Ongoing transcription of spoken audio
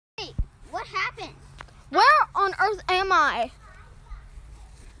am I?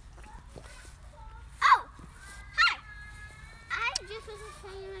 Oh, hi. I just was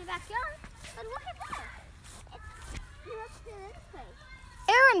playing in my backyard, but look at that. It's next to this place.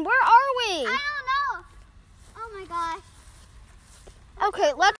 Aaron, where are we? I don't know. Oh my gosh.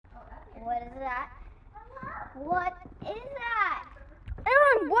 Okay, let's. What is that? What is that?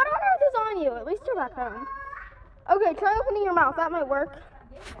 Aaron, what on earth is on you? At least you're back home. Okay, try opening your mouth. That might work.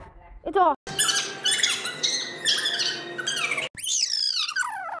 It's off.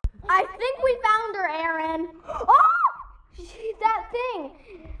 I think we found her, Aaron. Oh! That thing.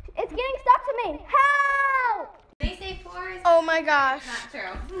 It's getting stuck to me. Help! They say 4 is Oh my gosh. not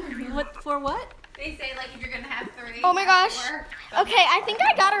true. What for what? They say like if you're gonna have 3. Oh my gosh. 4. Okay, I think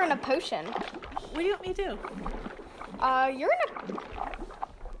I got her in a potion. What do you want me to do? You're in a...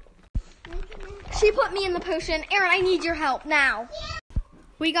 She put me in the potion. Aaron, I need your help now.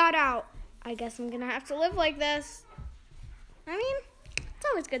 We got out. I guess I'm gonna have to live like this. I mean, it's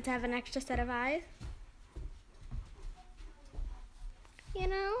always good to have an extra set of eyes. You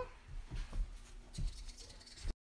know?